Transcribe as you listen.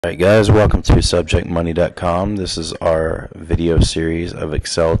Alright guys, welcome to subjectmoney.com. This is our video series of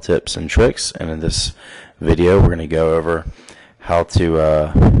Excel tips and tricks, and in this video we're going to go over how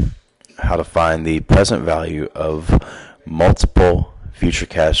to find the present value of multiple future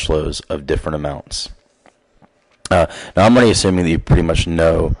cash flows of different amounts. Now I'm only assuming that you pretty much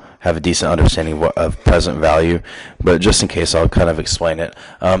have a decent understanding of present value, but just in case I'll kind of explain it.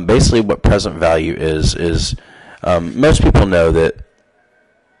 Basically what present value is most people know that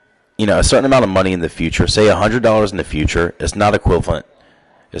a certain amount of money in the future, say $100 in the future, is not equivalent,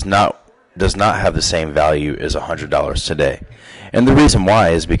 does not have the same value as $100 today. And the reason why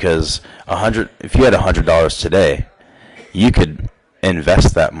is because if you had $100 today, you could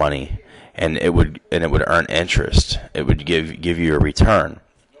invest that money and it would earn interest. It would give you a return,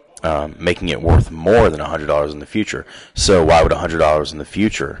 making it worth more than $100 in the future. So why would $100 in the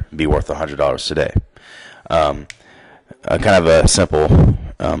future be worth $100 today? Kind of a simple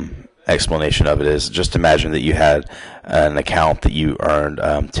explanation of it is just imagine that you had an account that you earned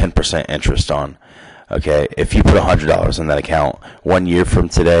 10% interest on. Okay, if you put $100 in that account, 1 year from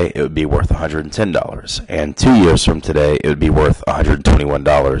today it would be worth $110, and 2 years from today it would be worth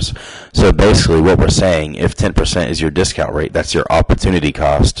 $121. So basically what we're saying, if 10% is your discount rate, that's your opportunity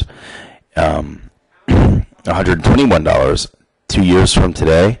cost, $121. 2 years from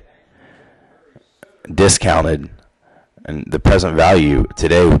today, discounted, and the present value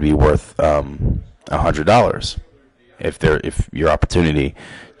today would be worth $100 if your opportunity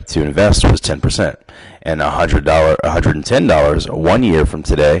to invest was 10%, and $110 1 year from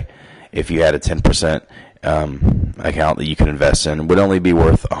today, if you had a 10% account that you could invest in, would only be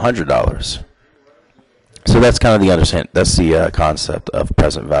worth $100. So that's kind of the concept of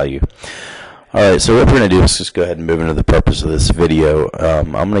present value. Alright, so what we're going to do is just go ahead and move into the purpose of this video.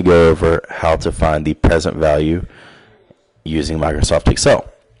 I'm going to go over how to find the present value using Microsoft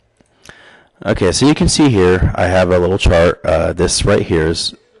Excel. Okay, so you can see here I have a little chart. This right here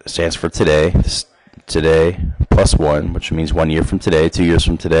stands for today. This today plus 1, which means 1 year from today, 2 years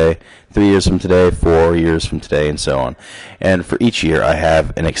from today, 3 years from today, 4 years from today, and so on. And for each year I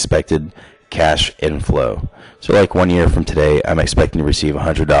have an expected cash inflow. So like 1 year from today I'm expecting to receive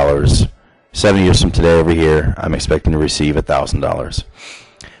 $100. 7 years from today over here I'm expecting to receive $1,000.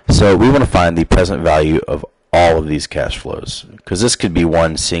 So we want to find the present value of all of these cash flows, because this could be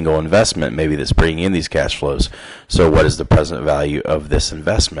one single investment maybe that's bringing in these cash flows. So what is the present value of this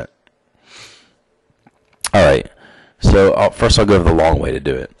investment? Alright, so first I'll go over the long way to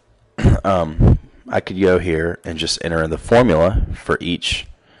do it. I could go here and just enter in the formula for each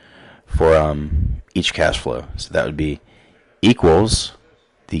cash flow. So that would be equals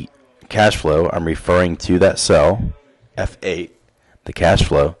the cash flow, I'm referring to that cell F8, the cash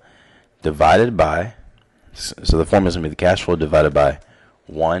flow, divided by, so the formula is going to be the cash flow divided by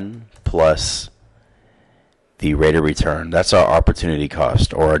 1 plus the rate of return. That's our opportunity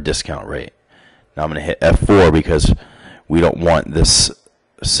cost, or our discount rate. Now I'm going to hit F4 because we don't want this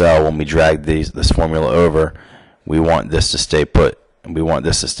cell, when we drag this formula over, we want this to stay put, and we want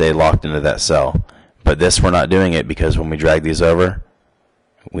this to stay locked into that cell. But this, we're not doing it, because when we drag these over,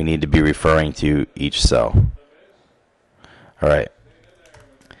 we need to be referring to each cell. Alright.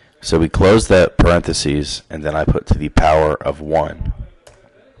 So we close that parentheses, and then I put to the power of 1.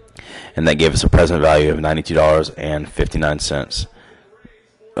 And that gave us a present value of $92.59.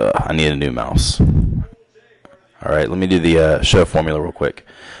 I need a new mouse. Alright, let me do the show formula real quick.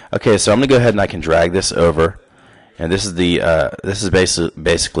 Okay, so I'm going to go ahead and I can drag this over. And this is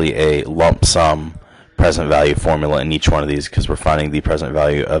basically a lump sum present value formula in each one of these, because we're finding the present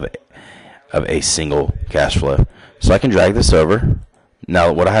value of a single cash flow. So I can drag this over.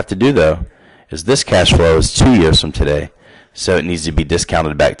 Now what I have to do though is this cash flow is 2 years from today, so it needs to be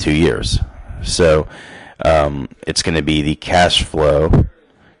discounted back 2 years. So it's going to be the cash flow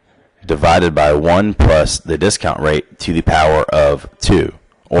divided by 1 plus the discount rate to the power of 2,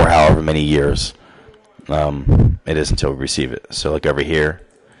 or however many years it is until we receive it. So like over here,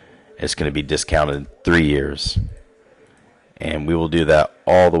 it's going to be discounted 3 years, and we will do that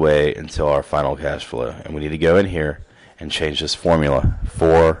all the way until our final cash flow. And we need to go in here and change this formula.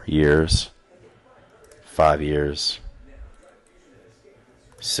 4 years, 5 years,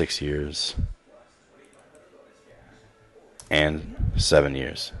 6 years, and 7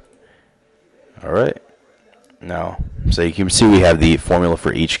 years. Alright. Now, so you can see we have the formula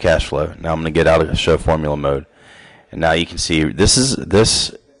for each cash flow. Now I'm going to get out of show formula mode. And now you can see in this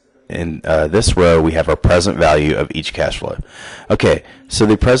row we have our present value of each cash flow. Okay, so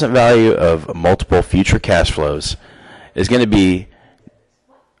the present value of multiple future cash flows is going to be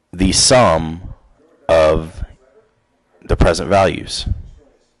the sum of the present values.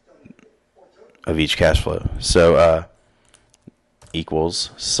 of each cash flow. So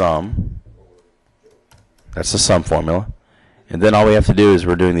equals sum. That's the sum formula. And then all we have to do is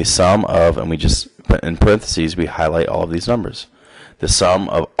we're doing the sum of, and we just put in parentheses, we highlight all of these numbers. The sum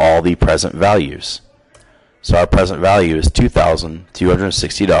of all the present values. So our present value is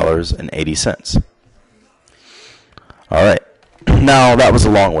 $2,260.80. All right. Now that was a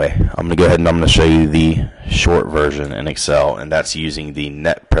long way. I'm going to go ahead and I'm going to show you the short version in Excel, and that's using the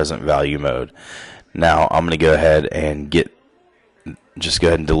net present value mode. Now I'm going to go ahead and just go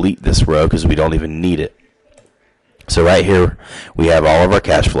ahead and delete this row because we don't even need it. So right here we have all of our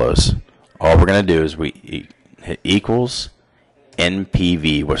cash flows. All we're going to do is we hit equals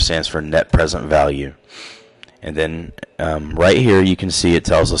NPV, which stands for net present value. And then right here you can see it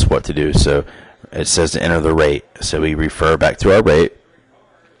tells us what to do. So it says to enter the rate. So we refer back to our rate.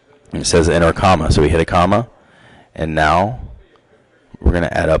 And it says enter a comma. So we hit a comma. And now we're going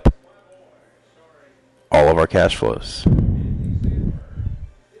to add up all of our cash flows.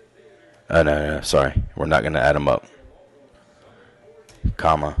 No, sorry. We're not going to add them up.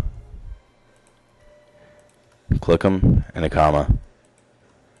 Comma. Click them and a comma.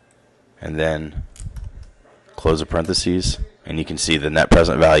 And then close the parentheses. And you can see the net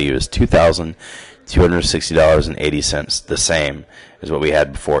present value is $2,260.80, the same as what we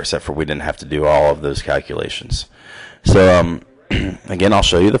had before, except for we didn't have to do all of those calculations. So again, I'll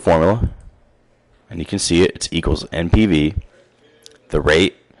show you the formula, and you can see it. It's equals NPV, the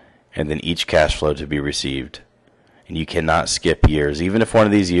rate, and then each cash flow to be received. And you cannot skip years, even if one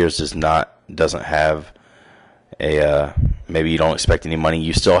of these years doesn't have a maybe you don't expect any money.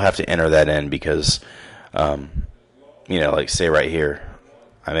 You still have to enter that in because like say right here,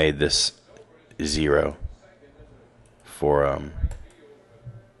 I made this 0 for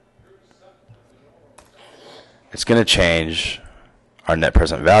it's going to change our net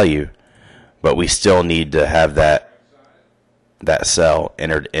present value, but we still need to have that cell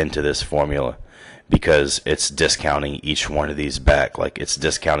entered into this formula because it's discounting each one of these back. Like it's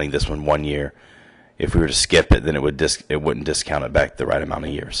discounting this one 1 year. If we were to skip it, then it wouldn't discount it back the right amount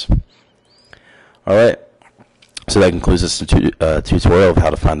of years. All right. So that concludes this tutorial of how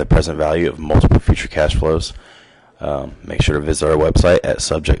to find the present value of multiple future cash flows. Make sure to visit our website at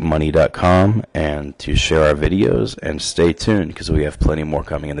subjectmoney.com and to share our videos, and stay tuned because we have plenty more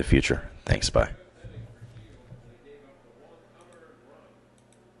coming in the future. Thanks. Bye.